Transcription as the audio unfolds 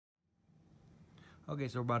Okay,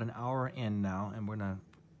 so we're about an hour in now, and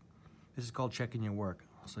this is called checking your work.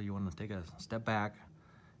 So you want to take a step back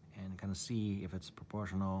and kind of see if it's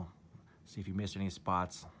proportional, see if you missed any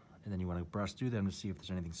spots, and then you want to brush through them to see if there's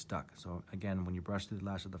anything stuck. So again, when you brush through the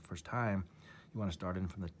lashes the first time, you want to start in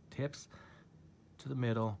from the tips to the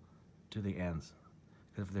middle to the ends.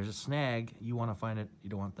 Because if there's a snag, you want to find it, you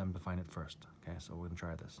don't want them to find it first. Okay, so we're going to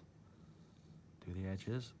try this. Do the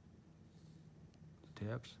edges, the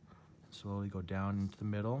tips, slowly go down into the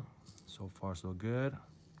middle. So far, so good.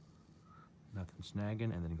 Nothing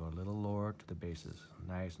snagging, and then go a little lower to the bases,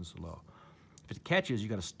 nice and slow. If it catches, you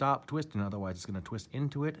got to stop twisting, otherwise it's going to twist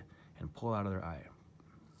into it and pull out of their eye,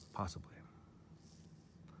 possibly.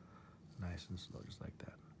 Nice and slow, just like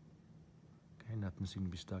that. Okay, nothing seems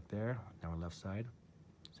to be stuck there. Now our left side,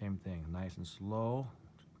 same thing, nice and slow.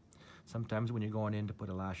 Sometimes when you're going in to put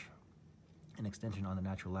an extension on the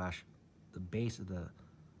natural lash, the base of the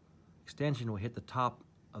extension will hit the top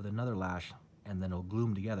of another lash, and then it'll glue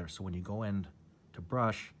them together. So when you go in to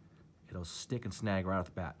brush, it'll stick and snag right off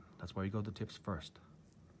the bat. That's why you go to the tips first.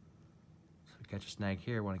 So if you catch a snag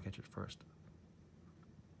here, you want to catch it first.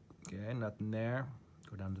 Okay, nothing there.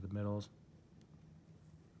 Go down to the middles.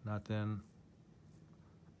 Nothing.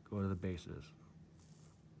 Go to the bases.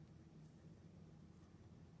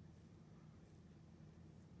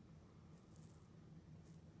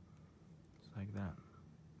 Just like that.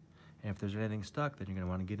 And if there's anything stuck, then you're going to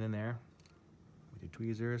want to get in there with your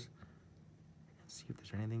tweezers and see if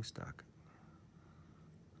there's anything stuck.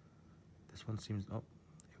 This one seems, oh,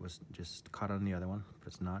 it was just caught on the other one, but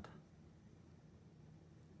it's not.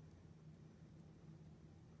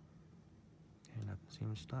 Okay, nothing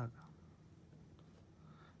seems stuck.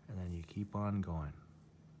 And then you keep on going.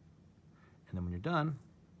 And then when you're done,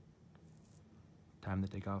 time to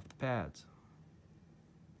take off the pads.